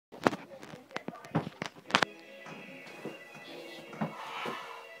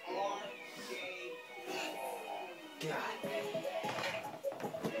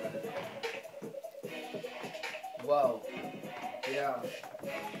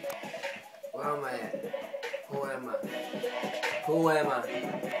Where am I at? Who am I? Who am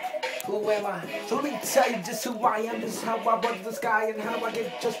I? Who am I? So let me tell you just who I am, just how I run the sky and how I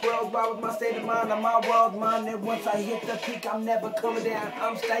get just worldwide with my state of mind. I'm my world mind, and once I hit the peak, I'm never coming down.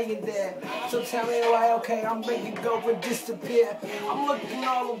 I'm staying there. So tell me why, okay, I'm making go and disappear. I'm looking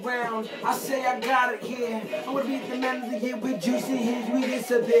all around. I say I got it here. I'm gonna be the man of the year with juicy hits. We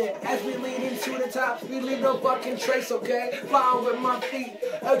disappear as we lead into the top. We leave no fucking trace, okay? Flying with my feet.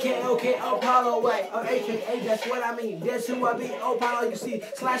 Okay, Apollo way. AKA, that's what I mean. That's who I be. Apollo, you see,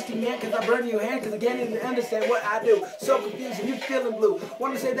 slash the man, cause I burn your hand, cause I can't even understand what I do. So confused and you feeling blue.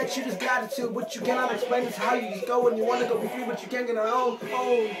 Wanna say that you just got it too, but you cannot explain this how you just go and you wanna go be free, but you can't get on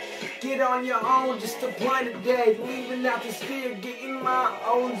own. Get on your own, just to blind a day. Leaving out the sphere, get in my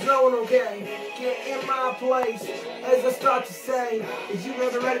own zone, okay? Get in my place. As I start to say, is you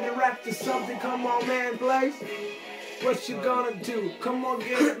ever ready to rap to something? Come on, man, Blaze. What you gonna do? Come on,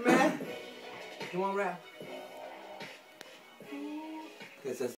 get it, man. You wanna rap?